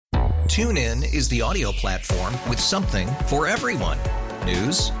TuneIn is the audio platform with something for everyone.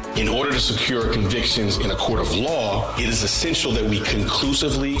 News. In order to secure convictions in a court of law, it is essential that we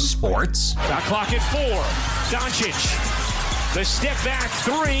conclusively. Sports. Shot clock at 4. Doncic. The step back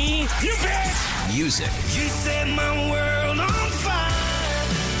 3. You bet. Music. You set my world on fire.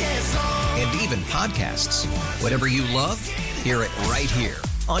 Yes, and even podcasts. Whatever you love, hear it right here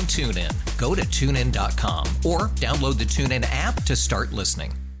on TuneIn. Go to TuneIn.com or download the TuneIn app to start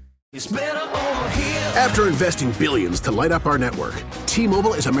listening. It's better over here. After investing billions to light up our network,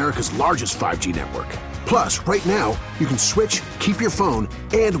 T-Mobile is America's largest 5G network. Plus, right now, you can switch, keep your phone,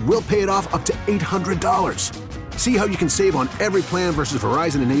 and we'll pay it off up to $800. See how you can save on every plan versus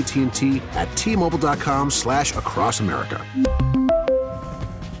Verizon and AT&T at T-Mobile.com/across America.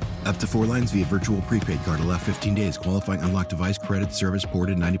 Up to 4 lines via virtual prepaid card. Allow 15 days. Qualifying unlocked device credit service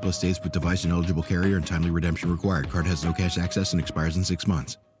ported 90+ states with device and eligible carrier and timely redemption required. Card has no cash access and expires in 6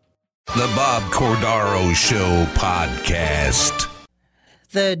 months. The Bob Cordaro Show podcast.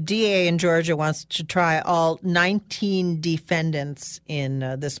 The DA in Georgia wants to try all 19 defendants in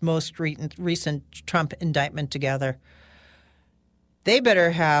this most recent Trump indictment together. They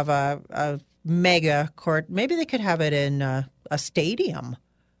better have a mega court. Maybe they could have it in a stadium.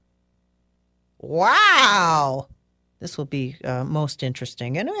 Wow. This will be most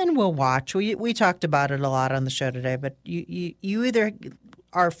interesting. And we'll watch. We talked about it a lot on the show today, but you either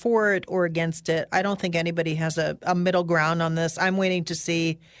are for it or against it. I don't think anybody has a middle ground on this. I'm waiting to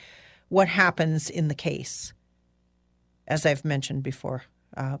see what happens in the case, as I've mentioned before.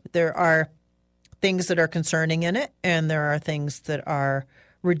 There are things that are concerning in it, and there are things that are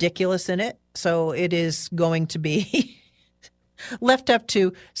ridiculous in it. So it is going to be left up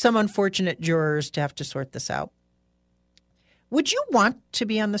to some unfortunate jurors to have to sort this out. Would you want to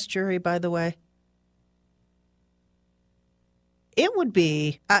be on this jury, by the way? It would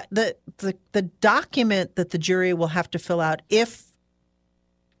be the document that the jury will have to fill out if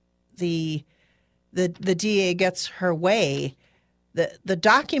the DA gets her way. The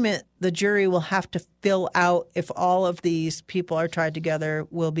document the jury will have to fill out if all of these people are tried together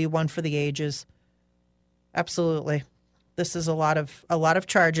will be one for the ages. Absolutely, this is a lot of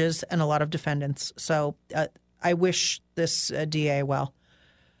charges and a lot of defendants. So I wish this DA well.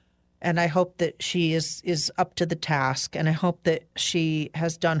 And I hope that she is up to the task, and I hope that she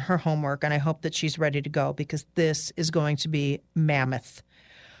has done her homework, and I hope that she's ready to go, because this is going to be mammoth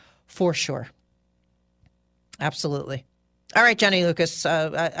for sure. Absolutely. All right, Jenny Lucas,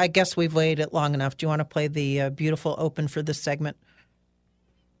 I guess we've waited long enough. Do you want to play the beautiful open for this segment?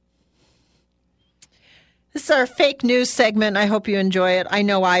 This is our fake news segment. I hope you enjoy it. I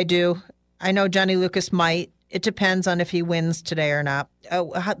know I do. I know Johnny Lucas might. It depends on if he wins today or not.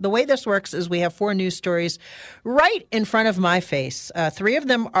 The way this works is we have 4 news stories right in front of my face. 3 of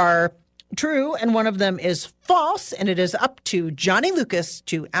them are true, and 1 of them is false, and it is up to Johnny Lucas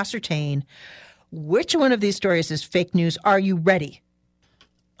to ascertain which one of these stories is fake news. Are you ready?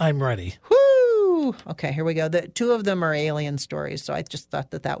 I'm ready. Woo! Okay, here we go. 2 of them are alien stories, so I just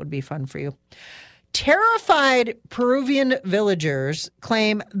thought that would be fun for you. Terrified Peruvian villagers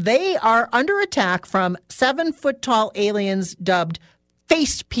claim they are under attack from 7-foot-tall aliens dubbed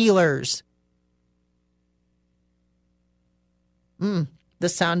face peelers. The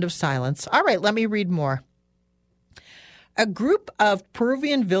sound of silence. All right, let me read more. A group of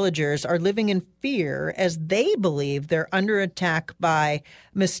Peruvian villagers are living in fear as they believe they're under attack by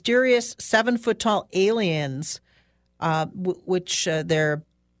mysterious 7-foot-tall aliens, which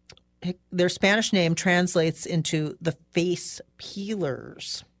their Spanish name translates into the face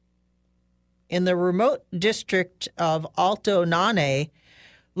peelers. In the remote district of Alto Nane,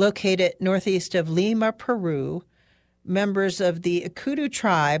 located northeast of Lima, Peru, members of the Akudu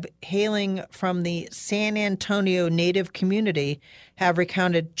tribe, hailing from the San Antonio native community, have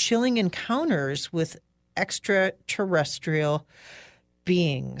recounted chilling encounters with extraterrestrial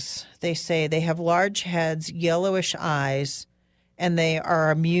beings. They say they have large heads, yellowish eyes, and they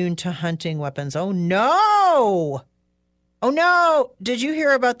are immune to hunting weapons. Oh, no! Oh, no! Did you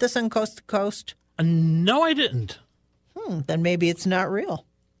hear about this on Coast to Coast? No, I didn't. Then maybe it's not real.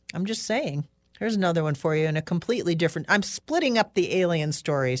 I'm just saying. Here's another one for you in a completely different... I'm splitting up the alien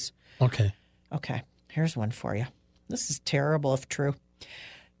stories. Okay. Okay. Here's one for you. This is terrible if true.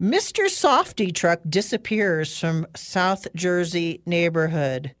 Mr. Softy truck disappears from South Jersey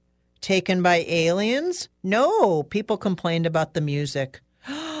neighborhood. Taken by aliens? No, people complained about the music.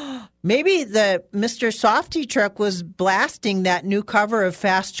 Maybe the Mr. Softy truck was blasting that new cover of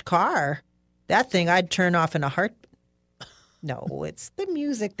Fast Car. That thing I'd turn off in a heartbeat. No, it's the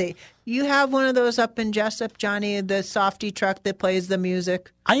music. You have one of those up in Jessup, Johnny, the softy truck that plays the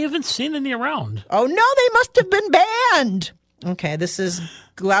music? I haven't seen any around. Oh, no, they must have been banned. Okay, this is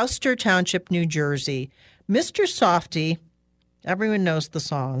Gloucester Township, New Jersey. Mr. Softy, everyone knows the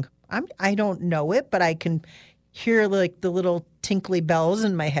song. I don't know it, but I can hear like the little tinkly bells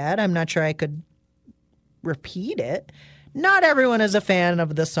in my head. I'm not sure I could repeat it. Not everyone is a fan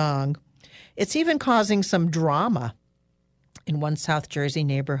of the song. It's even causing some drama in one South Jersey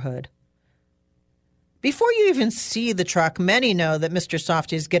neighborhood. Before you even see the truck, many know that Mr.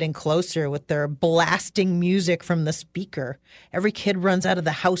 Softy is getting closer with their blasting music from the speaker. Every kid runs out of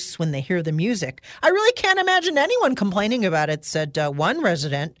the house when they hear the music. I really can't imagine anyone complaining about it, said one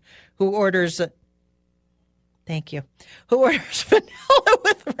resident who orders vanilla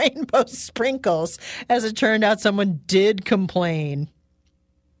with rainbow sprinkles. As it turned out, someone did complain.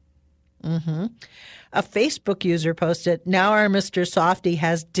 A Facebook user posted, now our Mr. Softy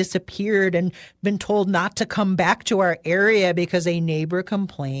has disappeared and been told not to come back to our area because a neighbor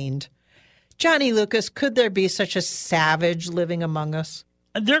complained. Johnny Lucas, could there be such a savage living among us?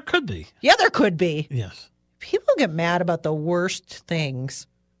 There could be. Yeah, there could be. Yes. People get mad about the worst things.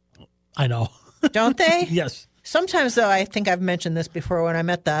 I know. Don't they? Yes. Sometimes, though, I think I've mentioned this before when I'm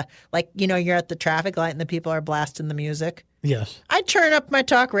at you're at the traffic light and the people are blasting the music. Yes. I turn up my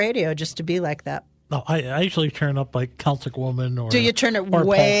talk radio just to be like that. No, I usually turn up like Celtic Woman or do you turn it or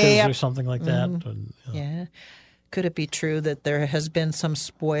way polkas up? Or something like that. And, Yeah. Could it be true that there has been some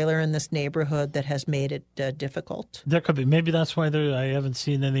spoiler in this neighborhood that has made it difficult? There could be. Maybe that's why I haven't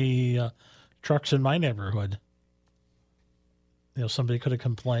seen any trucks in my neighborhood. Somebody could have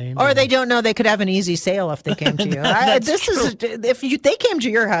complained. Or they don't know they could have an easy sale if they came to you. If they came to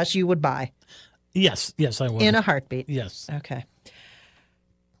your house, you would buy. Yes, I would. In a heartbeat. Yes. Okay.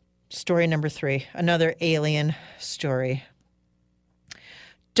 Story number 3, another alien story.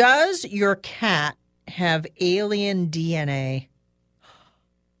 Does your cat have alien DNA?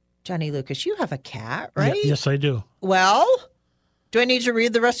 Johnny Lucas, you have a cat, right? Yes, I do. Well, do I need to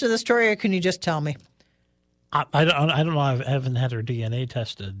read the rest of the story or can you just tell me? I don't know. I haven't had her DNA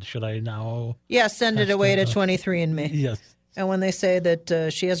tested. Should I now? Yeah, send it away to 23andMe. Yes. And when they say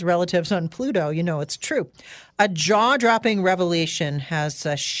that she has relatives on Pluto, you know it's true. A jaw-dropping revelation has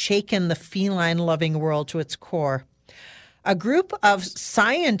shaken the feline-loving world to its core. A group of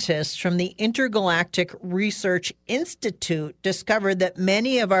scientists from the Intergalactic Research Institute discovered that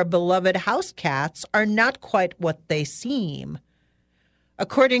many of our beloved house cats are not quite what they seem.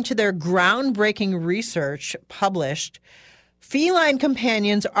 According to their groundbreaking research published, feline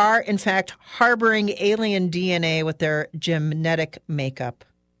companions are, in fact, harboring alien DNA with their genetic makeup.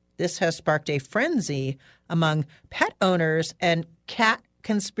 This has sparked a frenzy among pet owners and cat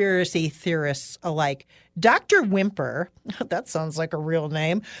conspiracy theorists alike. Dr. Whymper, that sounds like a real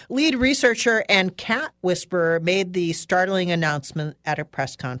name, lead researcher and cat whisperer, made the startling announcement at a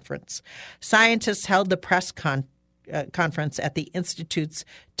press conference. Scientists held the press conference at the Institute's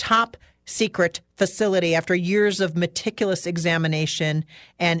top secret facility after years of meticulous examination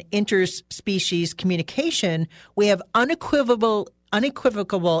and interspecies communication. We have unequivocal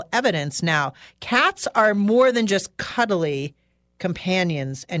evidence now. Cats are more than just cuddly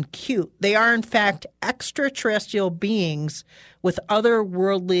companions and cute. They are, in fact, extraterrestrial beings with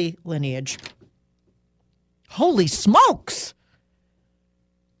otherworldly lineage. Holy smokes!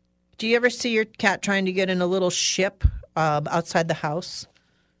 Do you ever see your cat trying to get in a little ship outside the house?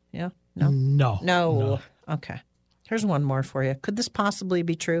 Yeah? No. Okay. Here's one more for you. Could this possibly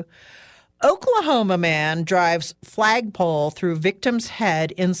be true? Oklahoma man drives flagpole through victim's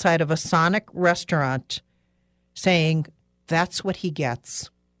head inside of a Sonic restaurant, saying that's what he gets.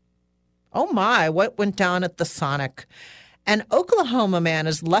 Oh my, what went down at the Sonic? An Oklahoma man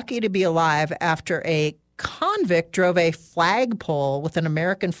is lucky to be alive after a convict drove a flagpole with an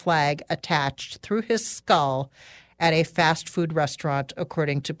American flag attached through his skull at a fast food restaurant,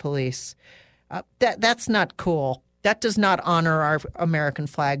 according to police. That's not cool. That does not honor our American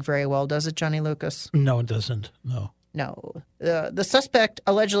flag very well, does it, Johnny Lucas? No, it doesn't. No. The suspect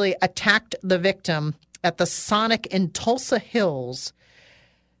allegedly attacked the victim at the Sonic in Tulsa Hills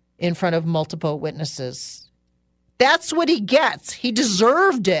in front of multiple witnesses. That's what he gets. He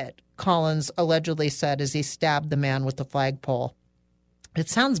deserved it, Collins allegedly said as he stabbed the man with the flagpole. It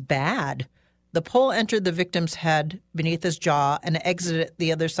sounds bad. The pole entered the victim's head beneath his jaw and exited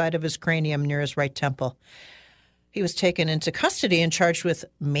the other side of his cranium near his right temple. He was taken into custody and charged with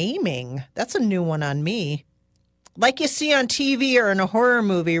maiming. That's a new one on me. Like you see on TV or in a horror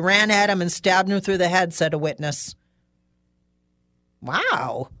movie, ran at him and stabbed him through the head, said a witness.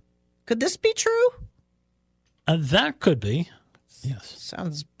 Wow. Could this be true? That could be. Yes.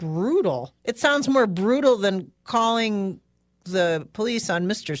 Sounds brutal. It sounds more brutal than calling the police on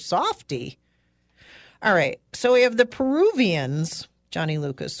Mr. Softy. All right. So we have the Peruvians, Johnny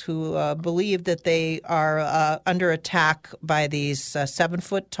Lucas, who believe that they are under attack by these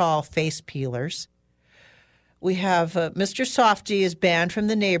 7-foot-tall face peelers. We have Mr. Softy is banned from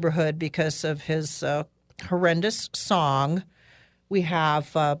the neighborhood because of his horrendous song. We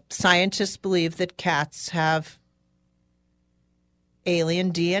have scientists believe that cats have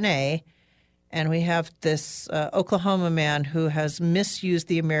alien DNA. And we have this Oklahoma man who has misused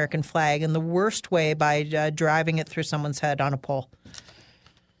the American flag in the worst way by driving it through someone's head on a pole.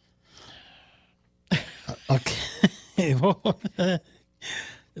 Okay. Well,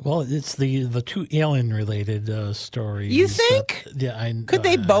 it's the two alien-related stories. You think? Yeah. Could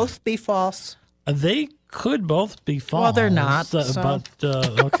they both be false? They could both be false. Well, they're not. But,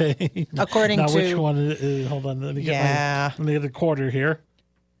 okay. According now, to... which one? Hold on. Let me get the quarter here.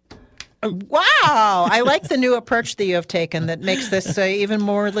 Wow. I like the new approach that you have taken that makes this even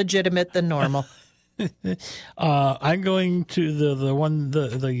more legitimate than normal. I'm going to the one,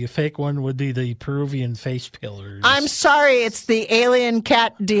 the fake one would be the Peruvian face peelers. I'm sorry. It's the alien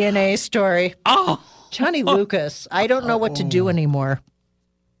cat DNA story. Oh. Johnny Lucas. I don't know what to do anymore.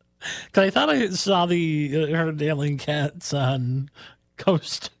 Because I thought I saw heard alien cats on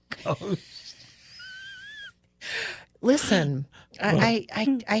Coast to Coast. Listen,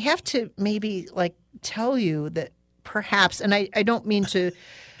 I have to maybe tell you that perhaps, and I don't mean to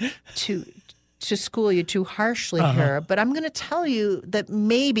school you too harshly here, but I'm going to tell you that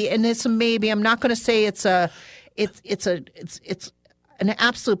maybe, and it's a maybe. I'm not going to say it's an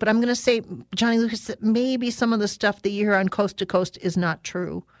absolute, but I'm going to say, Johnny Lucas, that maybe some of the stuff that you hear on Coast to Coast is not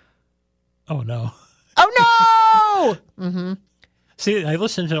true. Oh no! Oh no! Mm-hmm. See, I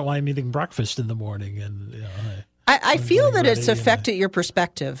listen to it while I'm eating breakfast in the morning, and I feel that it's affected your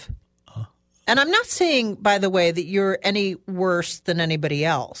perspective. And I'm not saying, by the way, that you're any worse than anybody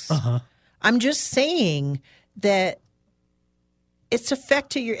else. I'm just saying that it's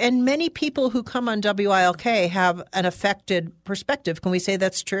affected your, and many people who come on WILK have an affected perspective. Can we say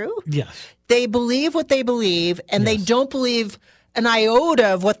that's true? Yes. They believe what they believe, and they don't believe an iota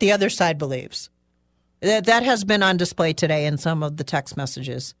of what the other side believes. That has been on display today in some of the text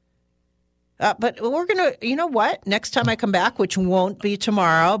messages. But we're going to, you know what? Next time I come back, which won't be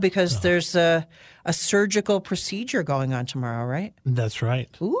tomorrow because there's a surgical procedure going on tomorrow, right? That's right.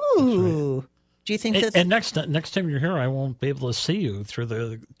 Ooh. That's right. Do you think that? And next time you're here, I won't be able to see you through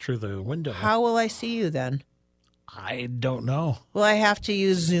the window. How will I see you then? I don't know. Will I have to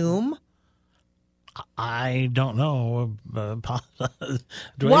use Zoom? I don't know.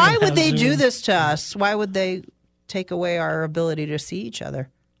 Why would they do this to us? Why would they take away our ability to see each other?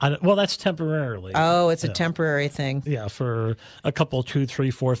 Well, that's temporarily. Oh, it's a temporary thing. Yeah, for a couple, 2,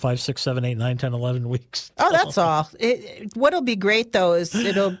 3, 4, 5, 6, 7, 8, 9, 10, 11 weeks. Oh, that's all. What'll be great, though, is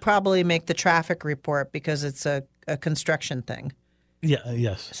it'll probably make the traffic report because it's a construction thing. Yeah,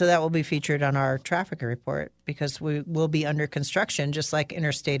 yes. So that will be featured on our traffic report because we will be under construction, just like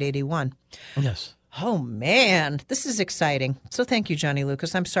Interstate 81. Yes. Oh, man, this is exciting. So thank you, Johnny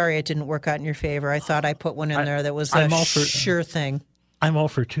Lucas. I'm sorry it didn't work out in your favor. I thought I put one in there that was a sure thing. I'm 0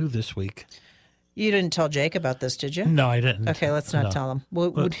 for 2 this week. You didn't tell Jake about this, did you? No, I didn't. Okay, let's not tell him.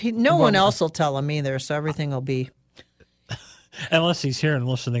 No one else will tell him either, so everything will be... Unless he's here and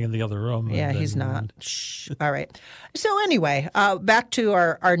listening in the other room. Yeah, he's not. Shh. All right. So anyway, back to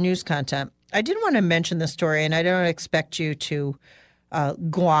our news content. I did want to mention this story, and I don't expect you to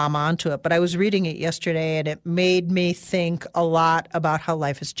glom onto it, but I was reading it yesterday, and it made me think a lot about how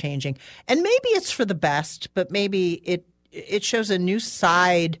life is changing. And maybe it's for the best, but maybe it shows a new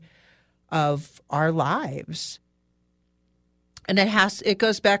side of our lives. And it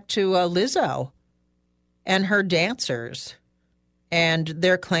goes back to Lizzo and her dancers and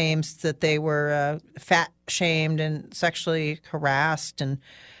their claims that they were fat shamed and sexually harassed, and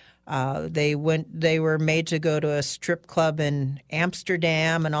they were made to go to a strip club in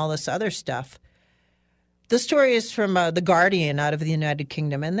Amsterdam and all this other stuff. The story is from The Guardian out of the United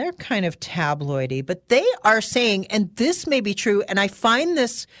Kingdom, and they're kind of tabloidy, but they are saying, and this may be true, and I find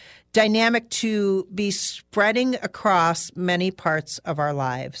this dynamic to be spreading across many parts of our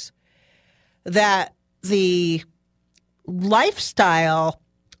lives, that the lifestyle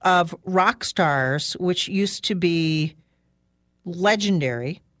of rock stars, which used to be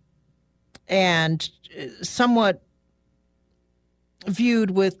legendary and somewhat viewed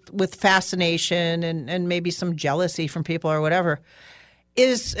with fascination and maybe some jealousy from people or whatever,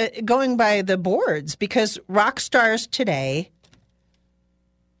 is going by the boards, because rock stars today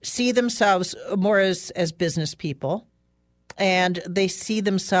see themselves more as business people, and they see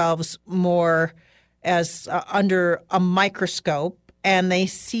themselves more as under a microscope, and they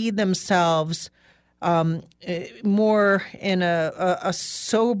see themselves more in a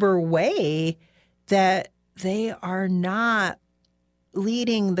sober way, that they are not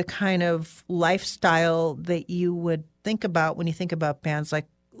leading the kind of lifestyle that you would think about when you think about bands like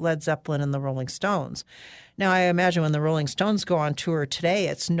Led Zeppelin and the Rolling Stones. Now, I imagine when the Rolling Stones go on tour today,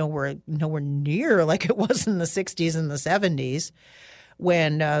 it's nowhere near like it was in the 60s and the 70s,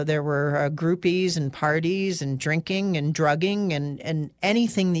 when there were groupies and parties and drinking and drugging and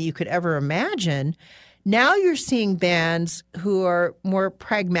anything that you could ever imagine. Now you're seeing bands who are more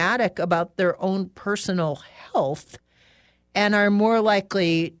pragmatic about their own personal health and are more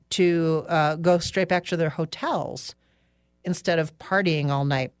likely to go straight back to their hotels instead of partying all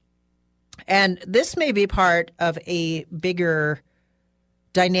night. And this may be part of a bigger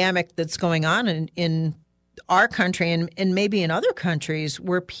dynamic that's going on in our country and maybe in other countries,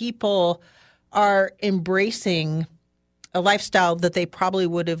 where people are embracing a lifestyle that they probably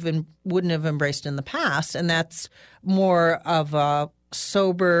wouldn't have embraced in the past. And that's more of a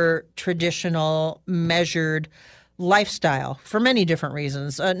sober, traditional, measured lifestyle for many different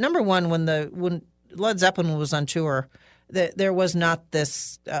reasons. Number one, when Led Zeppelin was on tour, there was not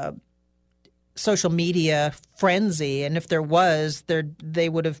this social media frenzy, and if there was, they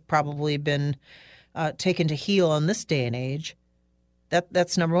would have probably been taken to heel in this day and age.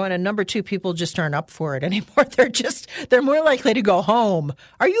 That's number one. And number two, people just aren't up for it anymore. They're more likely to go home.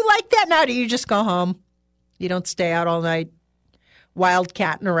 Are you like that now? Do you just go home? You don't stay out all night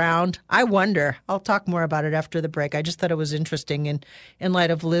wildcatting around? I wonder. I'll talk more about it after the break. I just thought it was interesting in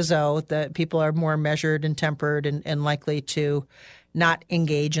light of Lizzo, that people are more measured and tempered and likely to not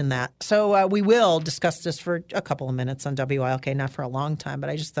engage in that. So we will discuss this for a couple of minutes on WILK, not for a long time, but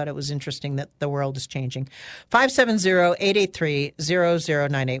I just thought it was interesting that the world is changing.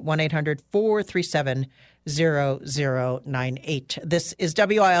 570-883-0098, 1-800-437-0098. This is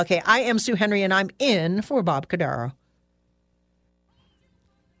WILK. I am Sue Henry, and I'm in for Bob Cordaro.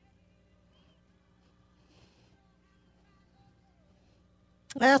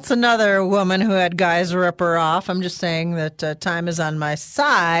 That's another woman who had guys rip her off. I'm just saying that Time Is on My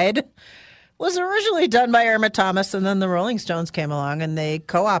Side was originally done by Irma Thomas, and then the Rolling Stones came along and they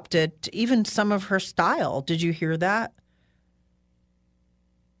co-opted even some of her style. Did you hear that?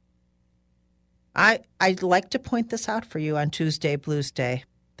 I'd like to point this out for you on Tuesday Blues Day,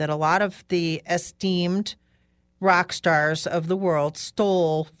 that a lot of the esteemed rock stars of the world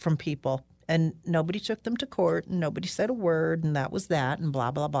stole from people. And nobody took them to court, and nobody said a word, and that was that, and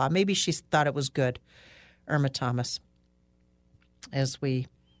blah, blah, blah. Maybe she thought it was good, Irma Thomas, as we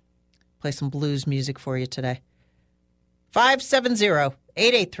play some blues music for you today.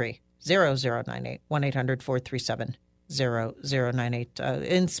 570-883-0098,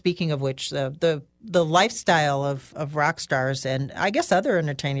 1-800-437-0098. And speaking of which, the lifestyle of rock stars, and I guess other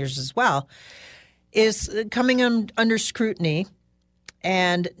entertainers as well, is coming under scrutiny.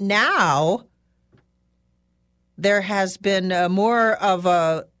 And now there has been more of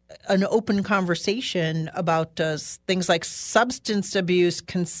an open conversation about things like substance abuse,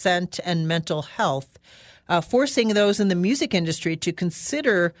 consent, and mental health, forcing those in the music industry to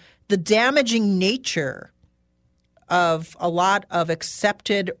consider the damaging nature of a lot of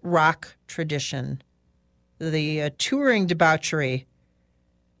accepted rock tradition. The touring debauchery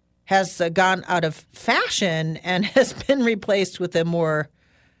has gone out of fashion and has been replaced with a more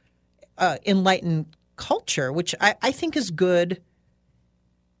enlightened culture, which I think is good,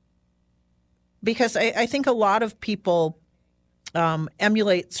 because I think a lot of people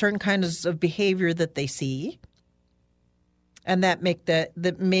emulate certain kinds of behavior that they see, and that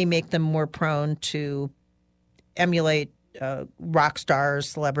may make them more prone to emulate rock stars,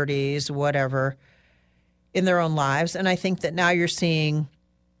 celebrities, whatever, in their own lives. And I think that now you're seeing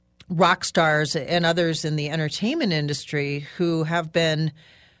rock stars and others in the entertainment industry who have been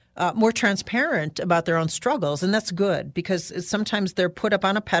more transparent about their own struggles. And that's good, because sometimes they're put up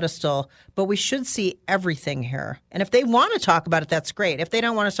on a pedestal, but we should see everything here. And if they want to talk about it, that's great. If they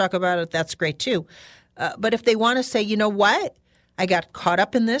don't want to talk about it, that's great too. But if they want to say, you know what, I got caught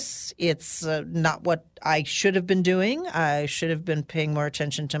up in this. It's not what I should have been doing. I should have been paying more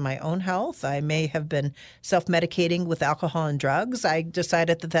attention to my own health. I may have been self-medicating with alcohol and drugs. I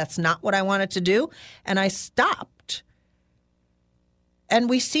decided that that's not what I wanted to do, and I stopped. And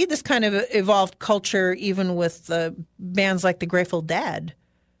we see this kind of evolved culture even with bands like the Grateful Dead,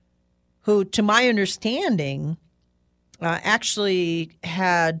 who, to my understanding, actually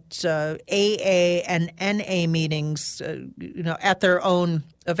had AA and NA meetings, at their own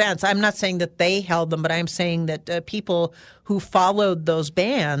events. I'm not saying that they held them, but I'm saying that people who followed those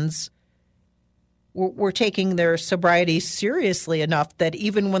bans were taking their sobriety seriously enough that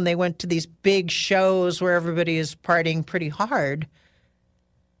even when they went to these big shows where everybody is partying pretty hard,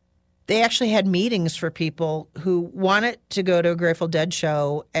 they actually had meetings for people who wanted to go to a Grateful Dead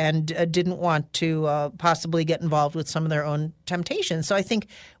show and didn't want to possibly get involved with some of their own temptations. So I think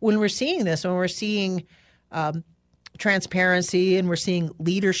when we're seeing this, when we're seeing transparency and we're seeing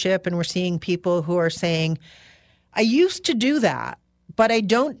leadership and we're seeing people who are saying, I used to do that, but I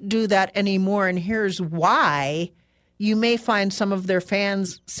don't do that anymore, and here's why, you may find some of their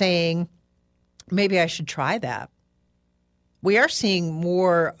fans saying, maybe I should try that. We are seeing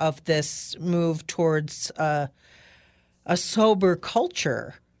more of this move towards a sober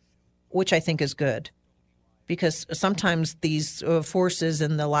culture, which I think is good, because sometimes these forces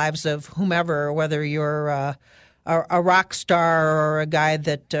in the lives of whomever, whether you're a rock star or a guy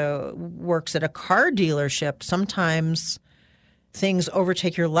that works at a car dealership, sometimes things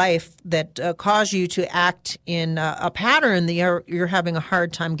overtake your life that cause you to act in a pattern that you're having a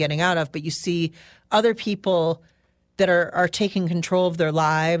hard time getting out of. But you see other people that are taking control of their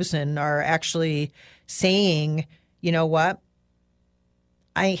lives and are actually saying, you know what,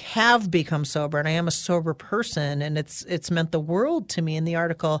 I have become sober and I am a sober person, and it's meant the world to me. And the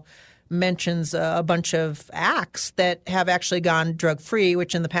article mentions a bunch of acts that have actually gone drug-free,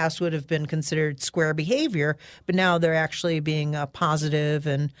 which in the past would have been considered square behavior, but now they're actually being positive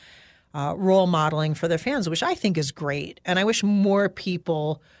and role modeling for their fans, which I think is great. And I wish more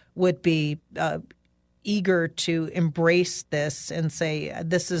people would be eager to embrace this and say,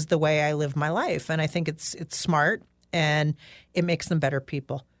 this is the way I live my life. And I think it's smart and it makes them better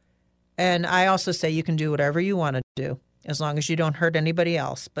people. And I also say you can do whatever you want to do as long as you don't hurt anybody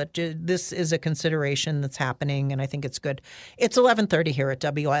else. But this is a consideration that's happening, and I think it's good. It's 11:30 here at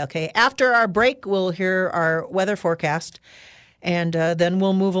WILK. After our break, we'll hear our weather forecast, and then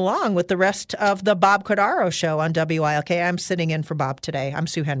we'll move along with the rest of the Bob Cordaro Show on WILK. I'm sitting in for Bob today. I'm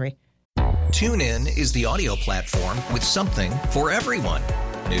Sue Henry. TuneIn is the audio platform with something for everyone.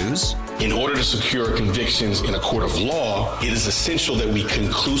 News. In order to secure convictions in a court of law, it is essential that we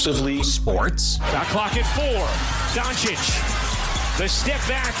conclusively. Sports. Shot clock at 4. Doncic. The step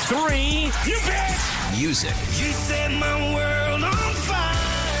back 3. You bet. Music. You set my world on fire.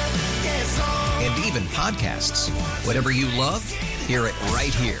 Yes, and even podcasts. Whatever you love, hear it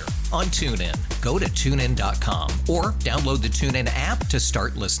right here on TuneIn. Go to TuneIn.com or download the TuneIn app to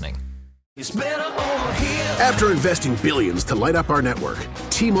start listening. It's better over here. After investing billions to light up our network,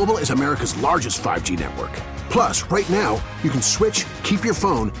 T-Mobile is America's largest 5G network. Plus, right now, you can switch, keep your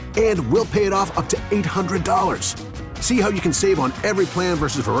phone, and we'll pay it off up to $800. See how you can save on every plan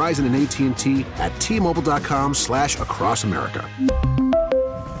versus Verizon and AT&T at T-Mobile.com/across America.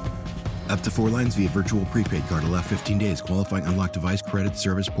 Up to 4 lines via virtual prepaid card. Allow 15 days. Qualifying unlocked device credit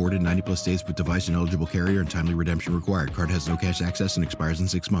service ported 90-plus days with device and eligible carrier and timely redemption required. Card has no cash access and expires in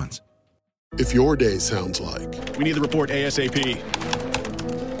 6 months. If your day sounds like, we need the report ASAP,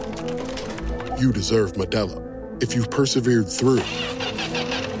 you deserve Modelo. If you've persevered through,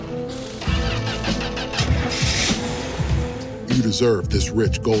 you deserve this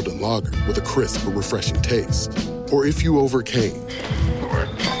rich golden lager with a crisp but refreshing taste. Or if you overcame.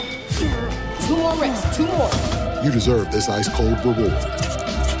 2 more reps, 2 more. You deserve this ice-cold reward.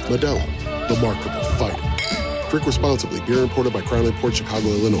 Modelo, the Remarkable Fighter. Drink responsibly. Beer imported by Crown Imports, Chicago,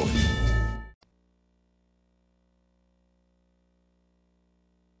 Illinois.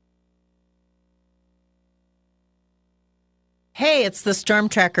 Hey, it's the Storm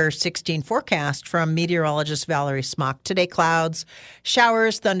Tracker 16 forecast from meteorologist Valerie Smock. Today, clouds,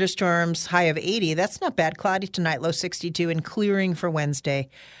 showers, thunderstorms, high of 80. That's not bad. Cloudy tonight, low 62, and clearing for Wednesday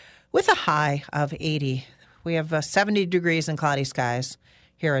with a high of 80. We have 70 degrees and cloudy skies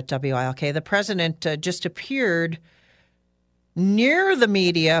here at WILK. The president just appeared near the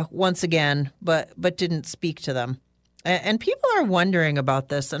media once again, but didn't speak to them. And people are wondering about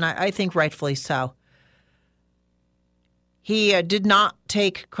this, and I think rightfully so. He did not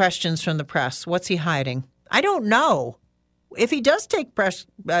take questions from the press. What's he hiding? I don't know. If he does take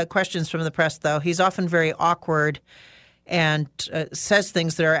questions from the press, though, he's often very awkward and says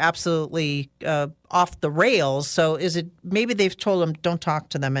things that are absolutely off the rails. So is it maybe they've told him don't talk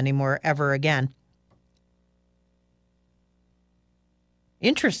to them anymore ever again?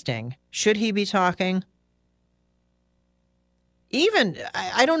 Interesting. Should he be talking? Even,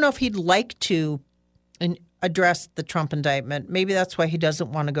 I don't know if he'd like to address the Trump indictment. Maybe that's why he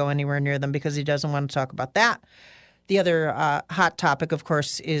doesn't want to go anywhere near them, because he doesn't want to talk about that The other hot topic, of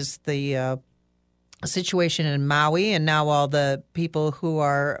course, is the situation in Maui, and now all the people who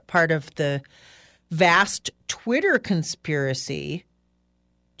are part of the vast Twitter conspiracy.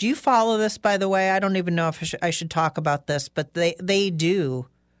 Do you follow this, by the way? I don't even know if I should talk about this, but they do.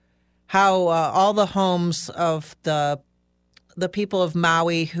 How all the homes of the people of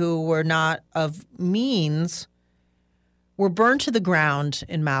Maui who were not of means were burned to the ground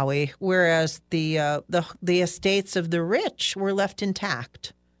in Maui, whereas the estates of the rich were left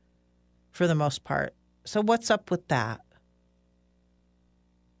intact for the most part. So what's up with that?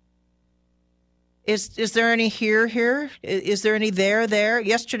 Is there any here? Is there any there?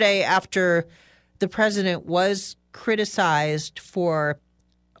 Yesterday, after the president was criticized for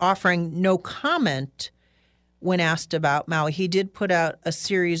offering no comment when asked about Maui, he did put out a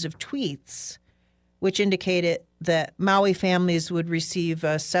series of tweets which indicated that Maui families would receive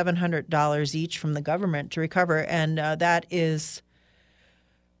 $700 each from the government to recover, and that is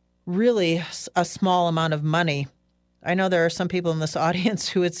really a small amount of money. I know there are some people in this audience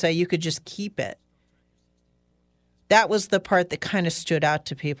who would say you could just keep it. That was the part that kind of stood out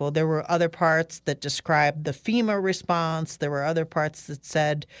to people. There were other parts that described the FEMA response. There were other parts that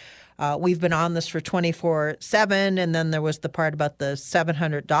said, we've been on this for 24/7. And then there was the part about the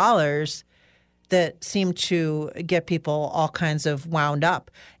 $700 that seemed to get people all kinds of wound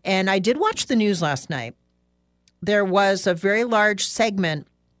up. And I did watch the news last night. There was a very large segment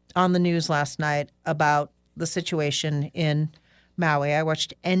on the news last night about the situation in Maui. I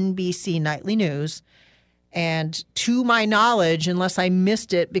watched NBC Nightly News. And to my knowledge, unless I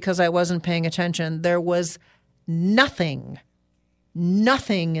missed it because I wasn't paying attention, there was nothing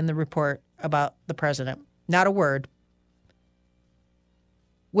in the report about the president. Not a word.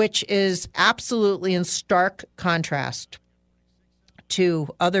 Which is absolutely in stark contrast to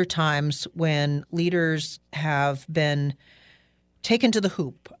other times when leaders have been taken to the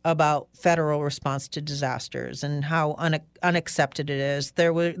hoop about federal response to disasters and how unaccepted it is.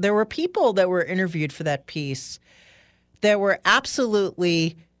 There were people that were interviewed for that piece that were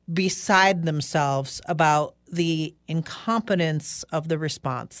absolutely beside themselves about the incompetence of the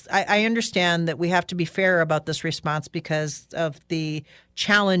response. I understand that we have to be fair about this response because of the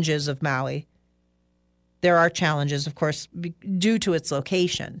challenges of Maui. There are challenges, of course, due to its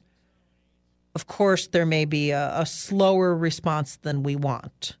location. Of course, there may be a slower response than we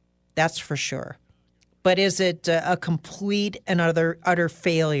want. That's for sure. But is it a complete and utter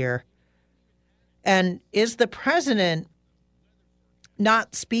failure? And is the president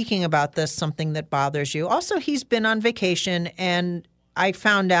not speaking about this something that bothers you? Also, he's been on vacation, and I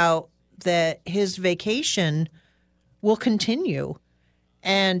found out that his vacation will continue.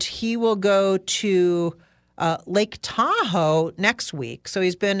 And he will go to Lake Tahoe next week. So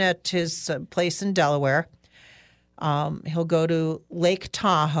he's been at his place in Delaware. He'll go to Lake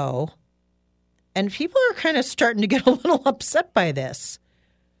Tahoe. And people are kind of starting to get a little upset by this.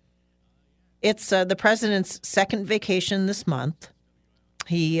 It's the president's second vacation this month.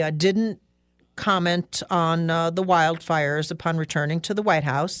 He didn't comment on the wildfires upon returning to the White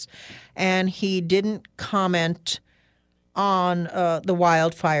House. And he didn't comment on the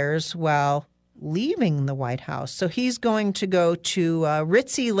wildfires while leaving the White House. So he's going to go to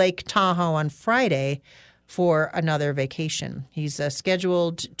ritzy Lake Tahoe on Friday for another vacation. He's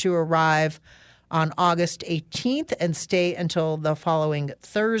scheduled to arrive on August 18th and stay until the following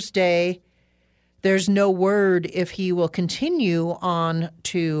Thursday. There's no word if he will continue on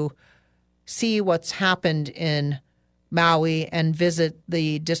to see what's happened in Maui and visit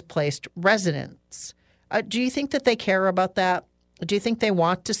the displaced residents. Do you think that they care about that? Do you think they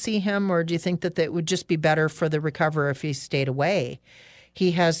want to see him, or do you think that it would just be better for the recoverer if he stayed away?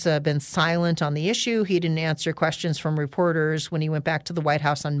 He has been silent on the issue. He didn't answer questions from reporters when he went back to the White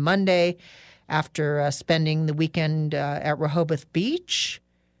House on Monday after spending the weekend at Rehoboth Beach.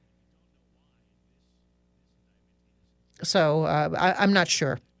 So I'm not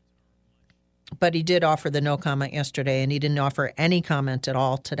sure. But he did offer the no comment yesterday, and he didn't offer any comment at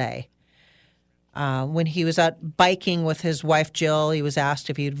all today. When he was out biking with his wife, Jill, he was asked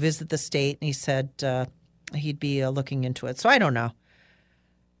if he would visit the state, and he said he'd be looking into it. So I don't know.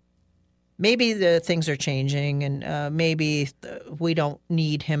 Maybe the things are changing, and maybe we don't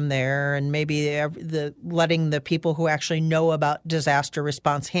need him there, and maybe letting the people who actually know about disaster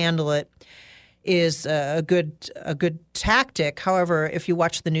response handle it is a good tactic. However, if you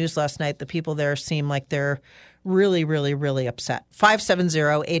watch the news last night, the people there seem like they're really, really, really upset.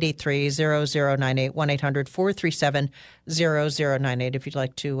 570-883-0098, 1-800-437-0098 if you'd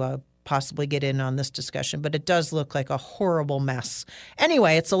like to possibly get in on this discussion, but it does look like a horrible mess.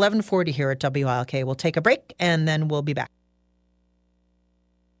 Anyway, it's 11:40 here at WILK. We'll take a break, and then we'll be back.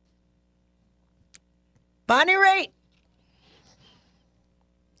 Bonnie Raitt.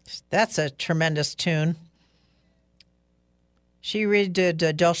 That's a tremendous tune. She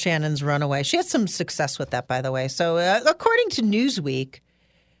redid Del Shannon's Runaway. She had some success with that, by the way. So according to Newsweek,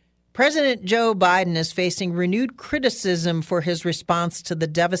 President Joe Biden is facing renewed criticism for his response to the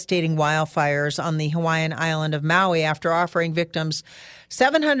devastating wildfires on the Hawaiian island of Maui after offering victims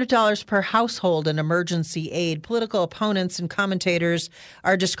 $700 per household in emergency aid. Political opponents and commentators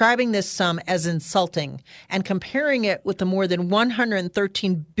are describing this sum as insulting and comparing it with the more than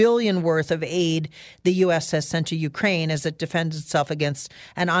 $113 billion worth of aid the U.S. has sent to Ukraine as it defends itself against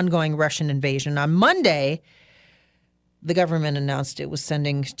an ongoing Russian invasion. On Monday, the government announced it was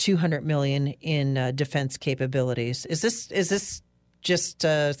sending $200 million in defense capabilities. Is this just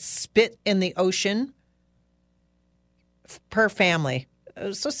spit in the ocean per family?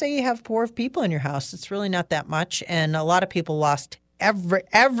 So say you have 4 people in your house. It's really not that much, and a lot of people lost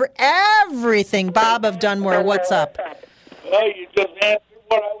everything. Bob of Dunmore, what's up? Well, you just answered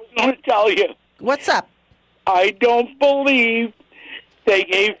what I was going to tell you. What's up? I don't believe they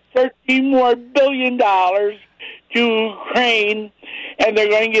gave $13 billion more to Ukraine, and they're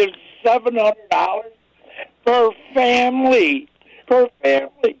going to give $700 per family. Per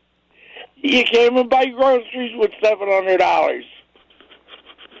family. You can't even buy groceries with $700.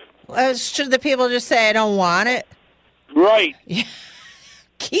 Should the people just say, I don't want it? Right.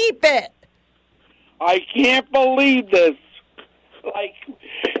 Keep it. I can't believe this.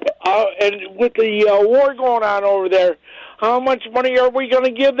 And with the war going on over there, how much money are we going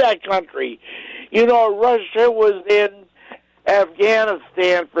to give that country? You know, Russia was in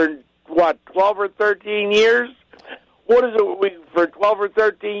Afghanistan for, 12 or 13 years? What is it, for 12 or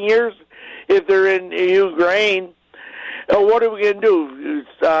 13 years, if they're in Ukraine? What are we going to do?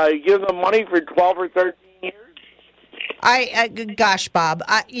 Give them money for 12 or 13 years? Gosh, Bob,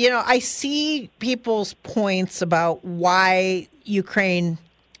 I see people's points about why Ukraine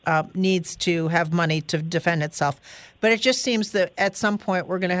needs to have money to defend itself. But it just seems that at some point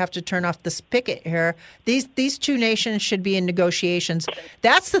we're going to have to turn off the spigot here. These two nations should be in negotiations.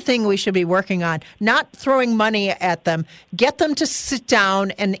 That's the thing we should be working on, not throwing money at them. Get them to sit down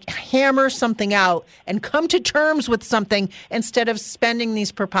and hammer something out and come to terms with something instead of spending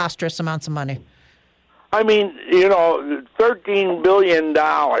these preposterous amounts of money. I mean, $13 billion,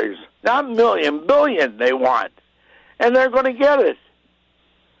 not million, billion they want, and they're going to get it.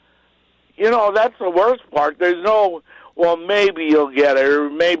 That's the worst part. There's no, well, maybe you'll get it, or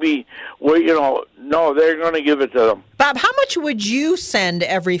maybe, no, they're going to give it to them. Bob, how much would you send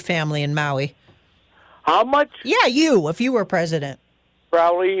every family in Maui? How much? Yeah, you, if you were president.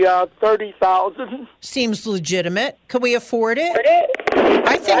 Probably $30,000. Seems legitimate. Could we afford it?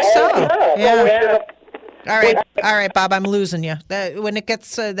 I think so. Yeah. All right, Bob, I'm losing you. When it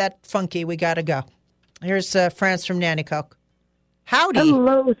gets that funky, we got to go. Here's France from Nanticoke. Howdy.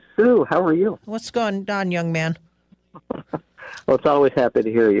 Hello, Sue. How are you? What's going on, young man? Well, it's always happy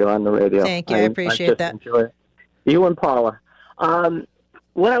to hear you on the radio. Thank you. I appreciate that. Enjoy it. You and Paula.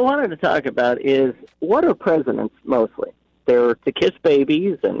 What I wanted to talk about is, what are presidents mostly? They're to kiss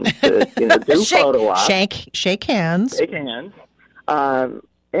babies and to do photo ops. Shake hands. Shake hands.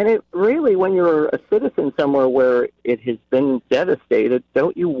 And it really, when you're a citizen somewhere where it has been devastated,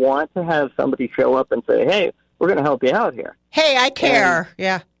 don't you want to have somebody show up and say, hey, we're going to help you out here? Hey, I care.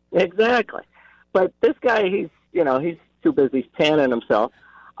 Yeah. Exactly. But this guy, he's too busy tanning himself.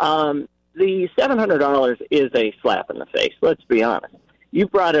 The $700 is a slap in the face, let's be honest. You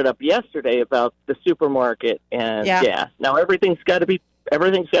brought it up yesterday about the supermarket and gas. Now everything's got to be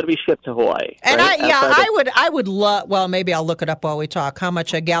shipped to Hawaii. And right? I would love. Well, maybe I'll look it up while we talk. How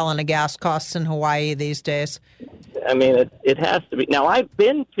much a gallon of gas costs in Hawaii these days? I mean, it has to be. Now I've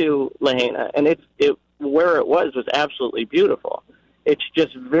been to Lahaina, and it where it was absolutely beautiful. It's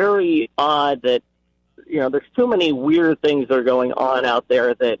just very odd that there's too many weird things that are going on out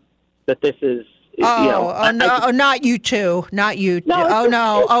there that this is. Not you two. Not you. No,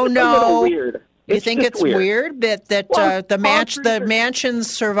 no. It's a little weird. You think it's weird that the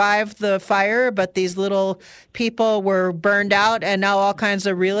mansions survived the fire, but these little people were burned out, and now all kinds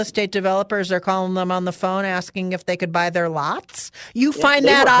of real estate developers are calling them on the phone asking if they could buy their lots? You find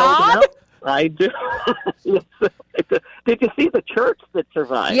that odd? I do. Did you see the church that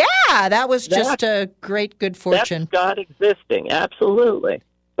survived? Yeah, that was just a great good fortune. That's God existing, absolutely.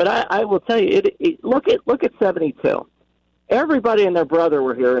 But I will tell you, look at 72. Everybody and their brother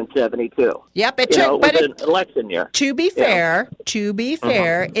were here in '72. Yep, it was an election year. To be fair,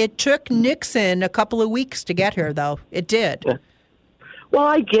 it took Nixon a couple of weeks to get here, though. It did. Yeah. Well,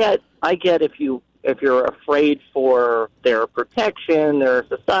 I get if you're afraid for their protection, their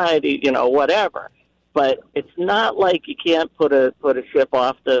society, whatever. But it's not like you can't put a ship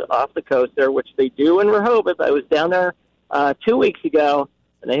off the coast there, which they do in Rehoboth. I was down there 2 weeks ago.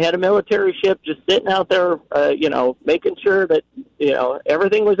 And they had a military ship just sitting out there, making sure that,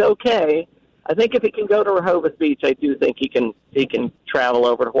 everything was okay. I think if he can go to Rehoboth Beach, I do think he can travel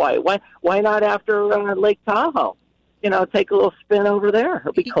over to Hawaii. Why not after Lake Tahoe? Take a little spin over there.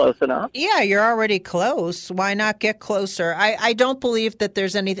 He'll be close enough. Yeah, you're already close. Why not get closer? I don't believe that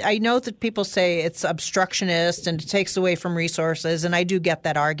there's anything. I know that people say it's obstructionist and it takes away from resources, and I do get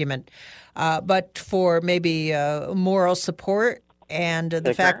that argument. But for maybe moral support, and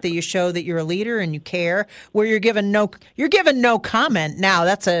the fact that you show that you're a leader and you care, where you're given no comment. Now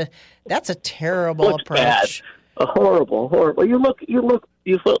that's a terrible approach. Bad. Horrible. You look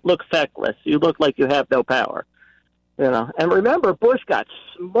feckless. You look like you have no power. And remember, Bush got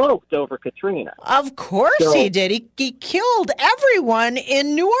smoked over Katrina. Of course he did. He killed everyone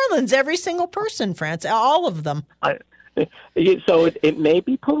in New Orleans, every single person, France, all of them. So it may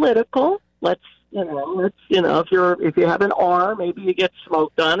be political. If you have an R, maybe you get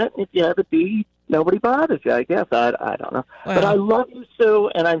smoked on it. If you have a B, nobody bothers you. I guess I don't know, but I love you, Sue,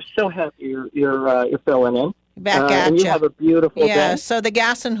 and I'm so happy you're filling in. Back at and you have a beautiful day. Yeah. So the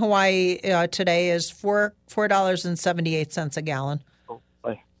gas in Hawaii today is $4.78 a gallon. Oh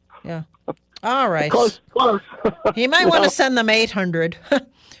boy. Yeah. All right. Close. You might want to send them 800.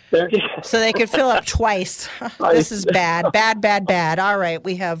 So they could fill up twice. This is bad. All right,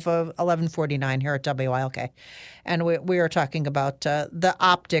 we have 11:49 here at WILK. And we are talking about the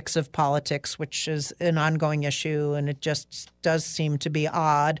optics of politics, which is an ongoing issue, and it just does seem to be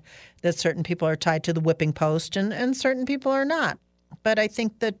odd that certain people are tied to the whipping post and certain people are not. But I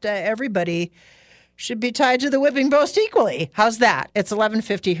think that everybody should be tied to the whipping post equally. How's that? It's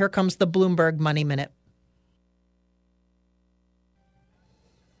 11:50. Here comes the Bloomberg Money Minute.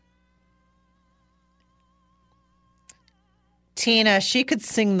 Tina, she could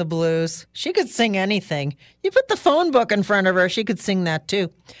sing the blues. She could sing anything. You put the phone book in front of her, she could sing that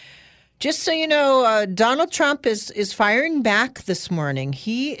too. Just so you know, Donald Trump is firing back this morning.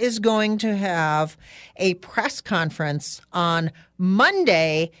 He is going to have a press conference on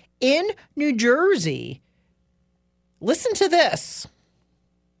Monday in New Jersey. Listen to this.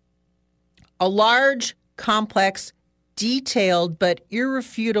 A large, complex, detailed, but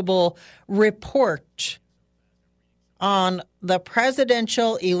irrefutable report on the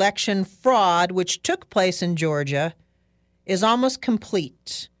presidential election fraud, which took place in Georgia, is almost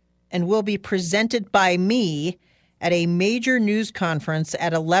complete and will be presented by me at a major news conference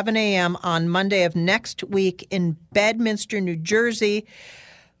at 11 a.m. on Monday of next week in Bedminster, New Jersey.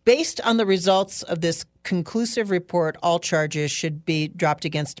 Based on the results of this conclusive report, all charges should be dropped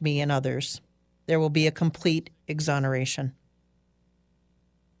against me and others. There will be a complete exoneration.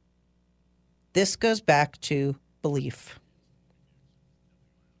 This goes back to belief.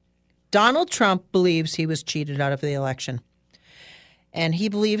 Donald Trump believes he was cheated out of the election, and he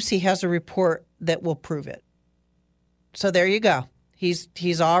believes he has a report that will prove it. So there you go.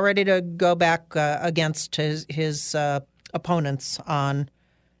 He's all ready to go back against his opponents on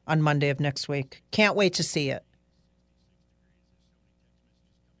Monday of next week. Can't wait to see it.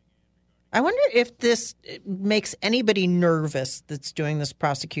 I wonder if this makes anybody nervous that's doing this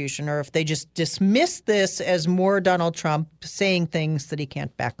prosecution, or if they just dismiss this as more Donald Trump saying things that he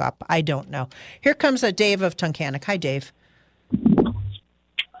can't back up. I don't know. Here comes Dave of Tunkhannock. Hi, Dave.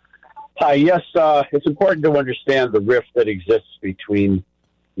 Hi. Yes, it's important to understand the rift that exists between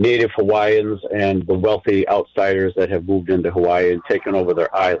Native Hawaiians and the wealthy outsiders that have moved into Hawaii and taken over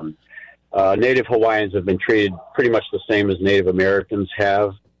their island. Native Hawaiians have been treated pretty much the same as Native Americans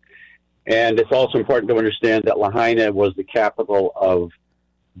have. And it's also important to understand that Lahaina was the capital of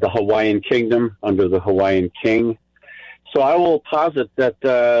the Hawaiian kingdom under the Hawaiian king. So I will posit that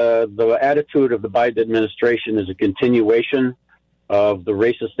the attitude of the Biden administration is a continuation of the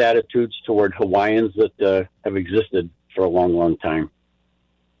racist attitudes toward Hawaiians that have existed for a long, long time.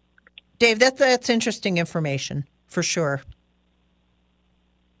 Dave, that's interesting information, for sure.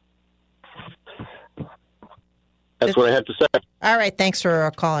 That's what I have to say. All right, thanks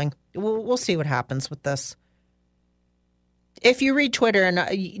for calling. We'll see what happens with this. If you read Twitter,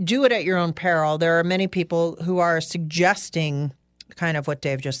 and do it at your own peril, there are many people who are suggesting kind of what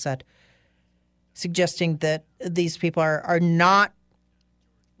Dave just said, suggesting that these people are not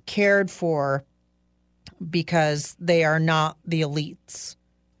cared for because they are not the elites.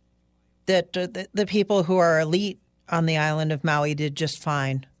 That the people who are elite on the island of Maui did just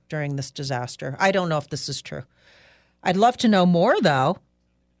fine during this disaster. I don't know if this is true. I'd love to know more, though,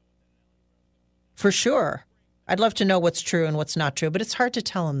 for sure. I'd love to know what's true and what's not true, but it's hard to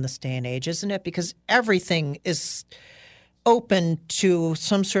tell in this day and age, isn't it? Because everything is open to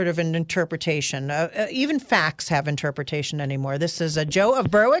some sort of an interpretation. Even facts have interpretation anymore. This is Joe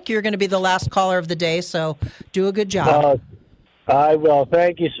of Berwick. You're going to be the last caller of the day, so do a good job. I will.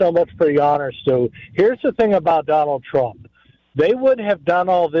 Thank you so much for the honor, Stu. Here's the thing about Donald Trump. They would have done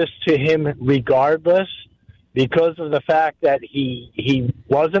all this to him regardless because of the fact that he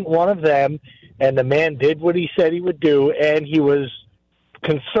wasn't one of them, and the man did what he said he would do, and he was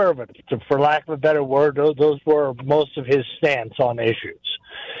conservative, for lack of a better word. Those were most of his stance on issues.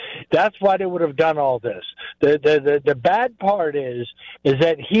 That's why they would have done all this. The bad part is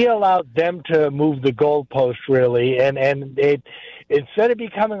that he allowed them to move the goalpost, really, and it, instead of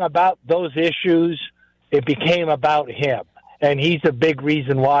becoming about those issues, it became about him. And he's a big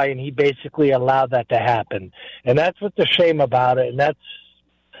reason why, and he basically allowed that to happen. And that's what's the shame about it, and that's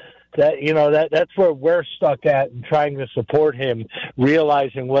where we're stuck at in trying to support him,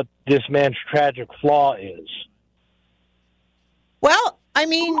 realizing what this man's tragic flaw is. Well, I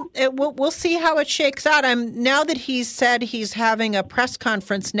mean, we'll see how it shakes out. Now that he's said he's having a press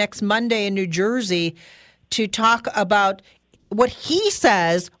conference next Monday in New Jersey to talk about what he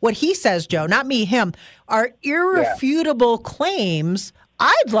says, Joe, not me, him, are irrefutable claims.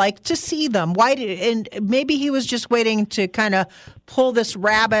 I'd like to see them. And maybe he was just waiting to kind of pull this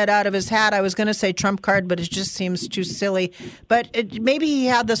rabbit out of his hat. I was going to say trump card, but it just seems too silly. But maybe he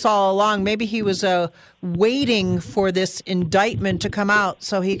had this all along. Maybe he was waiting for this indictment to come out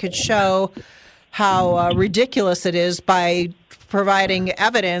so he could show how ridiculous it is by providing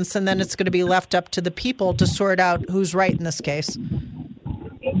evidence, and then it's going to be left up to the people to sort out who's right in this case.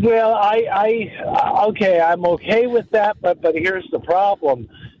 Well, I'm okay with that, but here's the problem.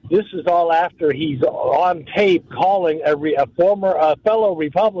 This is all after he's on tape calling a fellow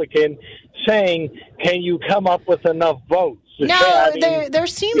Republican saying, "Can you come up with enough votes?" There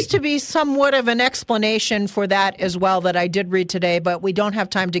seems to be somewhat of an explanation for that as well that I did read today, but we don't have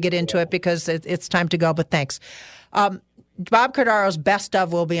time to get into it because it's time to go, but thanks. Bob Cordaro's Best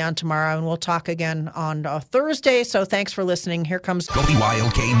Of will be on tomorrow, and we'll talk again on Thursday. So thanks for listening. Here comes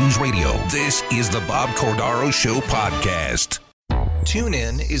WILK News Radio. This is the Bob Cordaro Show podcast.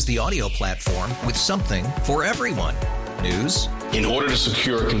 TuneIn is the audio platform with something for everyone. News. In order to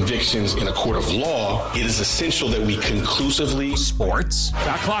secure convictions in a court of law, it is essential that we conclusively. Sports.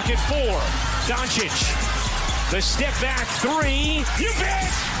 Got clock at 4. Doncic. The step back 3. You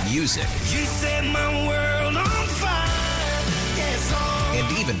bet. Music. You set my world on fire.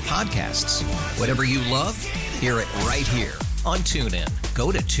 And even podcasts. Whatever you love, hear it right here on TuneIn.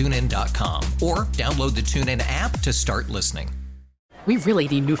 Go to TuneIn.com or download the TuneIn app to start listening. We really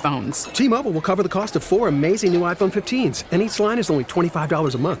need new phones. T-Mobile will cover the cost of 4 amazing new iPhone 15s, and each line is only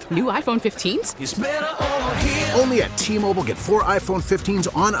 $25 a month. New iPhone 15s? It's better over here. Only at T-Mobile, get 4 iPhone 15s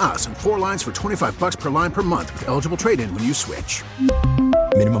on us and 4 lines for $25 per line per month with eligible trade-in when you switch.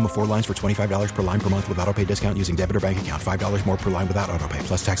 Minimum of 4 lines for $25 per line per month with autopay discount using debit or bank account. $5 more per line without autopay,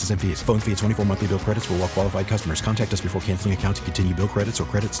 plus taxes and fees. Phone fee at 24 monthly bill credits for well-qualified customers. Contact us before canceling account to continue bill credits or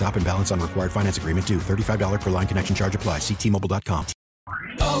credit stop and balance on required finance agreement due. $35 per line connection charge applies. See T-Mobile.com.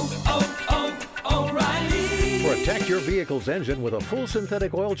 O'Reilly. Protect your vehicle's engine with a full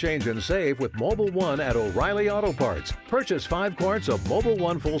synthetic oil change and save with Mobile One at O'Reilly Auto Parts. Purchase 5 quarts of Mobile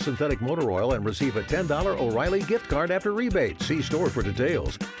One full synthetic motor oil and receive a $10 O'Reilly gift card after rebate. See store for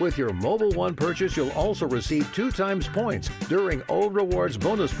details. With your Mobile One purchase, you'll also receive 2 times points during O Rewards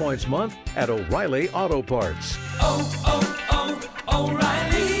Bonus Points Month at O'Reilly Auto Parts.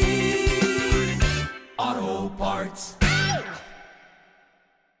 O'Reilly Auto Parts.